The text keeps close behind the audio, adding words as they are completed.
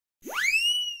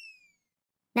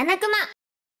7クマ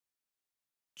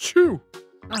Chew!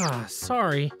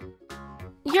 Sorry.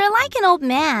 You're like an old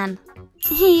man.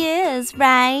 He is,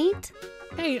 right?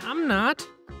 Hey, I'm not.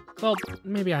 Well,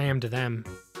 maybe I am to them.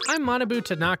 I'm Manabu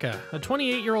Tanaka, a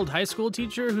 28-year-old high school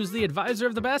teacher who's the advisor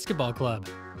of the basketball club.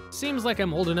 Seems like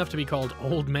I'm old enough to be called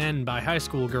old men by high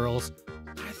school girls.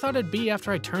 I thought it'd be after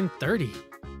I turned 30.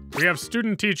 We have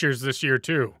student teachers this year,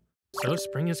 too. So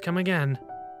spring has come again.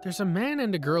 There's a man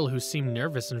and a girl who seem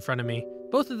nervous in front of me.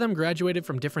 Both of them graduated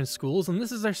from different schools, and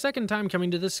this is their second time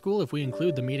coming to this school if we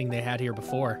include the meeting they had here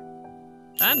before.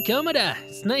 I'm Komada.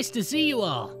 It's nice to see you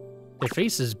all. Their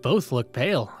faces both look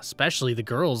pale, especially the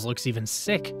girl's looks even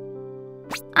sick.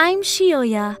 I'm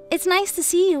Shioya. It's nice to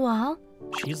see you all.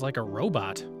 She's like a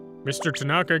robot. Mr.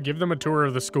 Tanaka, give them a tour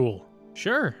of the school.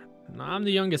 Sure. I'm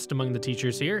the youngest among the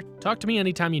teachers here. Talk to me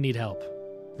anytime you need help.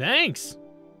 Thanks!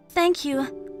 Thank you.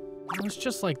 I was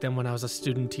just like them when I was a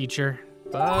student teacher.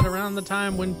 But around the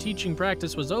time when teaching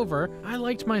practice was over, I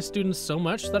liked my students so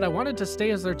much that I wanted to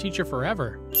stay as their teacher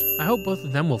forever. I hope both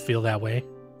of them will feel that way.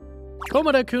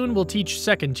 Komada-kun will teach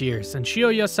second years, and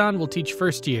Shioya-san will teach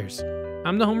first years.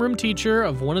 I'm the homeroom teacher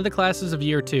of one of the classes of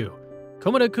year 2.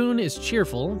 Komada-kun is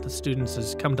cheerful. The students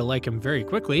has come to like him very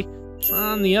quickly.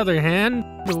 On the other hand,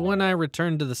 when I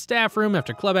returned to the staff room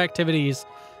after club activities,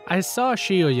 I saw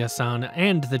Shioya-san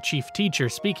and the chief teacher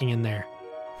speaking in there.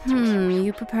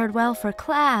 You prepared well for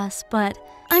class, but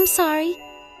I'm sorry.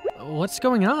 What's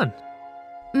going on?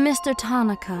 Mr.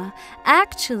 Tanaka,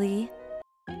 actually,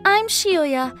 I'm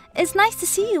Shioya. It's nice to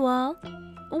see you all.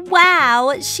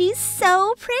 Wow, she's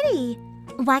so pretty.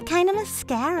 What kind of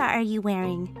mascara are you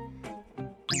wearing?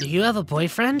 Do you have a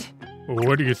boyfriend?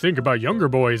 What do you think about younger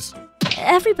boys?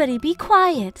 Everybody be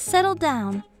quiet. Settle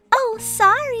down. Oh,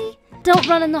 sorry. Don't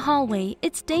run in the hallway.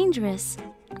 It's dangerous.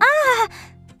 Ah,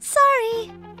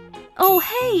 sorry. Oh,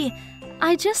 hey.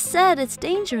 I just said it's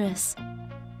dangerous.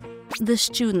 The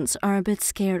students are a bit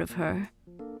scared of her.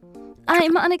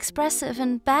 I'm unexpressive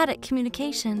and bad at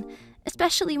communication,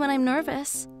 especially when I'm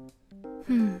nervous.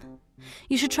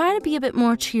 You should try to be a bit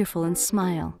more cheerful and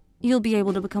smile. You'll be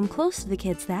able to become close to the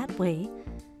kids that way.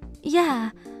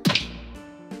 Yeah.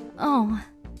 Oh.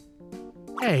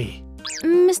 Hey.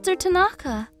 Mr.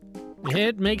 Tanaka.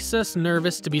 It makes us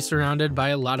nervous to be surrounded by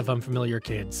a lot of unfamiliar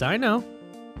kids, I know.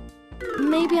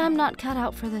 Maybe I'm not cut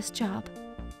out for this job.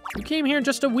 You came here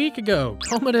just a week ago.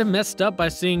 Komada messed up by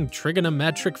saying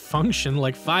trigonometric function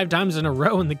like 5 times in a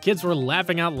row and the kids were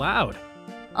laughing out loud.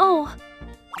 Oh.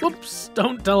 Whoops,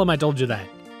 don't tell him I told you that.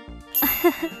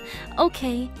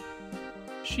 Okay.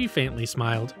 She faintly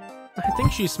smiled. I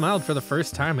think she smiled for the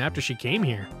first time after she came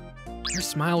here. Her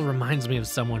smile reminds me of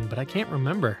someone, but I can't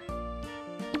remember.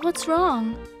 What's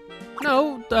wrong?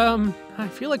 No, I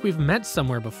feel like we've met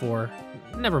somewhere before.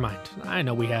 Never mind, I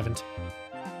know we haven't.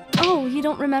 Oh, you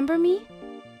don't remember me?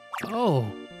 Oh.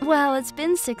 Well, it's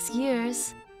been 6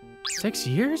 years. 6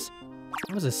 years?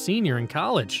 I was a senior in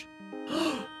college.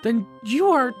 Then you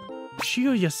are...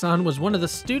 Shioya-san was one of the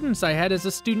students I had as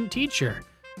a student teacher.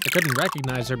 I couldn't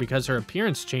recognize her because her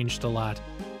appearance changed a lot.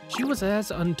 She was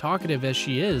as untalkative as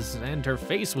she is, and her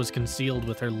face was concealed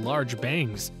with her large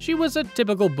bangs. She was a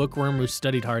typical bookworm who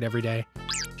studied hard every day.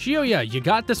 Shioya, you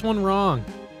got this one wrong.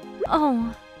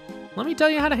 Oh. Let me tell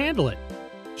you how to handle it.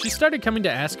 She started coming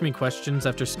to ask me questions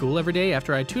after school every day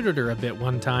after I tutored her a bit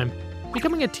one time.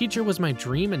 Becoming a teacher was my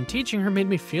dream, and teaching her made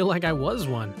me feel like I was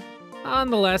one. On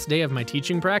the last day of my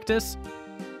teaching practice...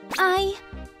 I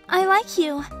like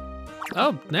you.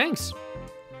 Oh, thanks.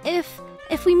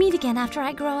 If we meet again after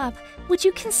I grow up, would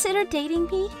you consider dating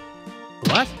me?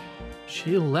 What?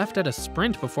 She left at a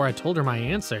sprint before I told her my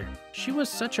answer. She was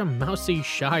such a mousy,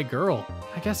 shy girl.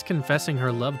 I guess confessing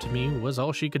her love to me was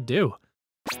all she could do.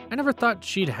 I never thought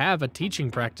she'd have a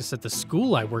teaching practice at the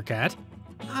school I work at.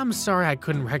 I'm sorry I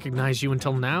couldn't recognize you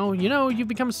until now. You know, you've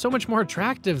become so much more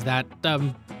attractive that,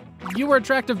 you were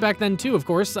attractive back then too, of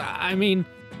course. I mean...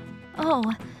 Oh.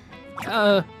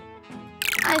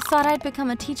 I thought I'd become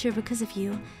a teacher because of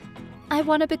you. I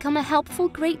want to become a helpful,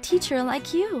 great teacher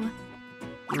like you.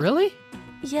 Really?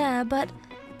 Yeah, but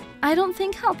I don't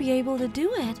think I'll be able to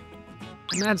do it.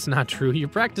 That's not true. Your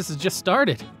practice has just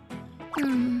started.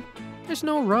 There's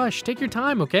no rush. Take your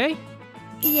time, okay?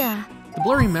 Yeah. The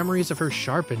blurry memories of her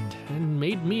sharpened and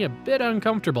made me a bit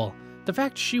uncomfortable. The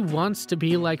fact she wants to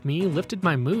be like me lifted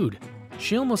my mood.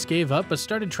 She almost gave up but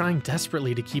started trying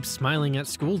desperately to keep smiling at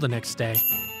school the next day.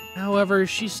 However,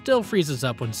 she still freezes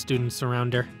up when students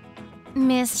surround her.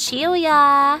 Miss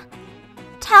Shioya,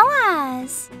 tell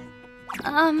us.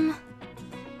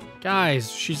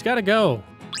 Guys, she's gotta go.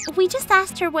 We just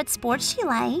asked her what sports she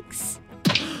likes.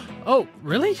 Oh,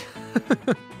 really?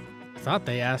 thought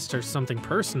they asked her something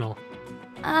personal.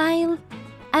 I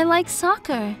like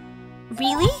soccer.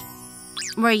 Really?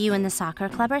 Were you in the soccer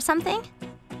club or something?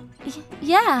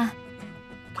 Yeah.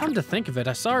 Come to think of it,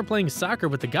 I saw her playing soccer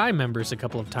with the guy members a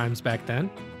couple of times back then.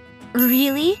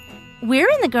 Really? We're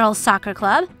in the girls' soccer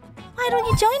club. Why don't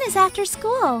you join us after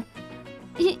school?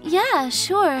 Yeah,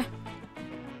 sure.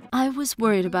 I was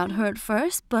worried about her at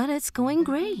first, but it's going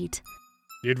great.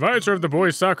 The advisor of the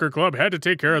boys' soccer club had to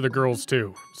take care of the girls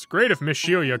too. It's great if Miss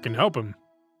Shioya can help him.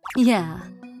 Yeah.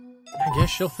 I guess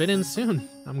she'll fit in soon.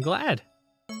 I'm glad.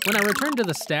 When I returned to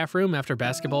the staff room after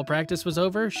basketball practice was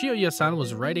over, Shioya-san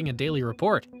was writing a daily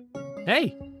report.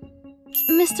 Hey!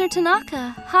 Mr.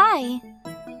 Tanaka, hi.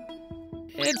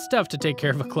 It's tough to take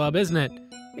care of a club, isn't it?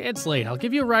 It's late. I'll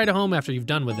give you a ride home after you've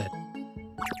done with it.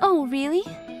 Oh, really?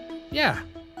 Yeah.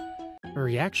 Her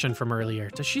reaction from earlier.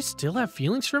 Does she still have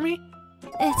feelings for me?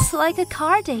 It's like a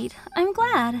car date. I'm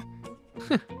glad.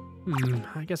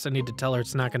 I guess I need to tell her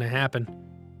it's not gonna happen.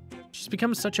 She's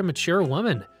become such a mature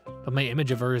woman, but my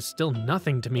image of her is still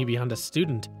nothing to me beyond a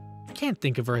student. I can't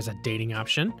think of her as a dating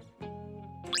option.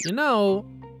 You know...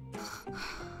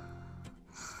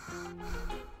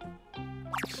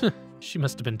 She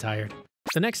must have been tired.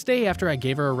 The next day after I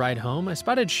gave her a ride home, I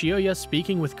spotted Shioya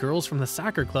speaking with girls from the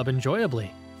soccer club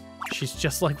enjoyably. She's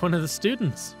just like one of the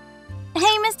students. Hey,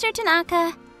 Mr.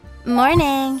 Tanaka.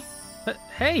 Morning.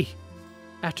 Hey!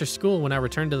 After school, when I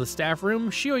returned to the staff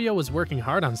room, Shioya was working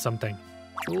hard on something.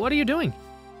 What are you doing?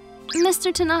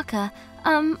 Mr. Tanaka,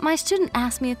 my student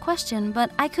asked me a question,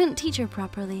 but I couldn't teach her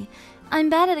properly. I'm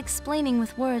bad at explaining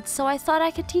with words, so I thought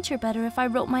I could teach her better if I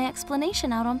wrote my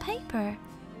explanation out on paper.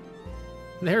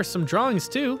 There are some drawings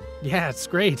too. Yeah, it's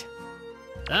great.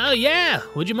 Oh yeah,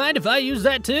 would you mind if I use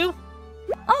that too?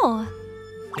 Oh.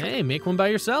 Hey, make one by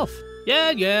yourself.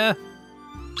 Yeah.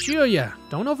 Shioya,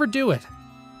 don't overdo it.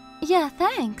 Yeah,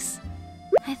 thanks.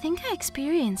 I think I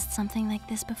experienced something like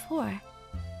this before.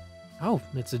 Oh,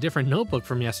 it's a different notebook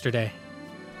from yesterday.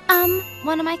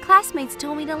 One of my classmates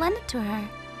told me to lend it to her.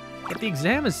 But the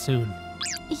exam is soon.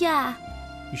 Yeah.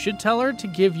 You should tell her to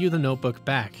give you the notebook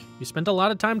back. You spent a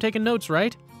lot of time taking notes,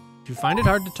 right? If you find it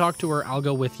hard to talk to her, I'll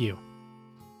go with you.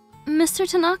 Mr.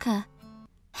 Tanaka.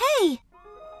 Hey!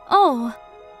 Oh.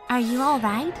 Are you all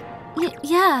right?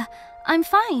 Yeah, I'm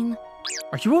fine.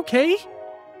 Are you okay?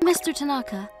 Mr.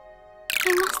 Tanaka,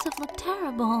 I must have looked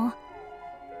terrible.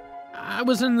 I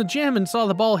was in the gym and saw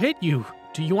the ball hit you.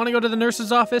 Do you want to go to the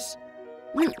nurse's office?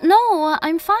 No,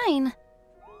 I'm fine.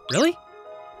 Really?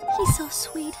 He's so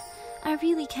sweet. I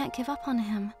really can't give up on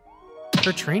him.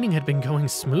 Her training had been going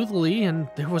smoothly, and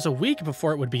there was a week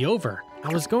before it would be over.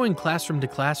 I was going classroom to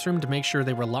classroom to make sure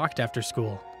they were locked after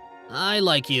school. I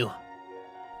like you.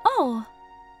 Oh.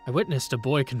 I witnessed a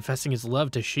boy confessing his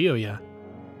love to Shioya.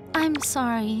 I'm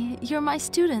sorry. You're my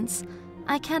students.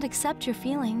 I can't accept your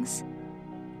feelings.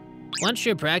 Once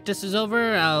your practice is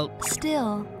over, I'll...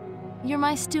 Still, you're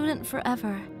my student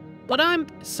forever. But I'm...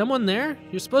 Someone there?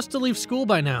 You're supposed to leave school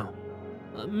by now.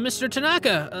 Mr.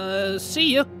 Tanaka,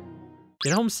 see you.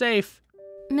 Get home safe.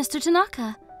 Mr.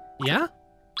 Tanaka. Yeah?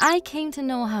 I came to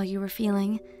know how you were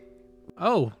feeling.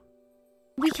 Oh.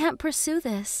 We can't pursue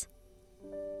this.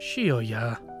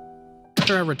 Shioya.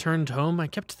 After I returned home, I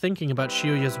kept thinking about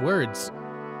Shioya's words.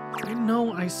 I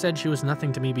know I said she was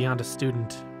nothing to me beyond a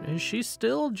student. Is she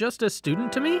still just a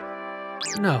student to me?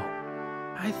 No.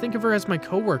 I think of her as my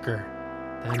coworker.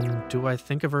 Then do I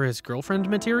think of her as girlfriend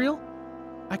material?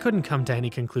 I couldn't come to any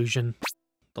conclusion.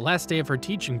 The last day of her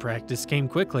teaching practice came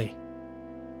quickly.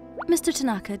 Mr.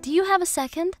 Tanaka, do you have a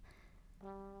second?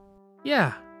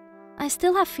 Yeah. I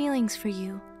still have feelings for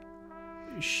you.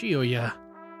 Shioya.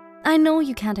 I know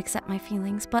you can't accept my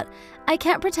feelings, but I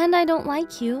can't pretend I don't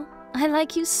like you. I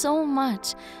like you so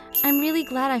much. I'm really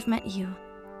glad I've met you.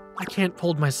 I can't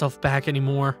hold myself back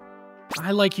anymore.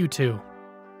 I like you too.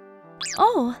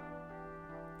 Oh.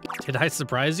 Did I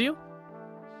surprise you?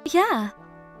 Yeah.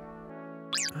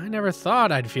 I never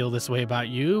thought I'd feel this way about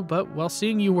you, but while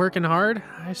seeing you working hard,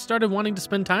 I started wanting to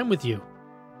spend time with you.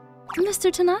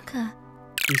 Mr. Tanaka.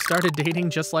 We started dating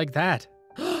just like that.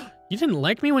 You didn't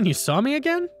like me when you saw me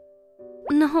again?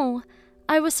 No.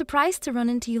 I was surprised to run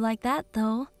into you like that,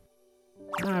 though.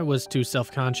 I was too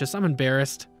self-conscious. I'm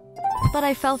embarrassed. But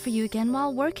I fell for you again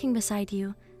while working beside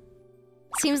you.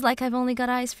 Seems like I've only got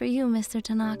eyes for you, Mr.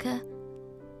 Tanaka.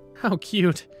 How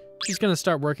cute. She's gonna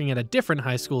start working at a different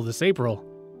high school this April.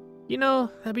 You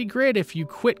know, that'd be great if you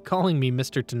quit calling me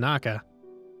Mr. Tanaka.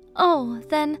 Oh,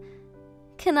 then,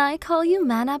 can I call you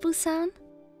Manabu-san?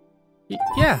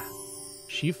 Yeah.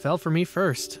 She fell for me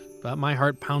first, but my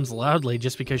heart pounds loudly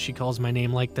just because she calls my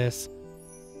name like this.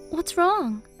 What's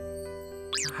wrong?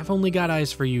 I've only got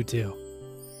eyes for you two.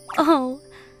 Oh,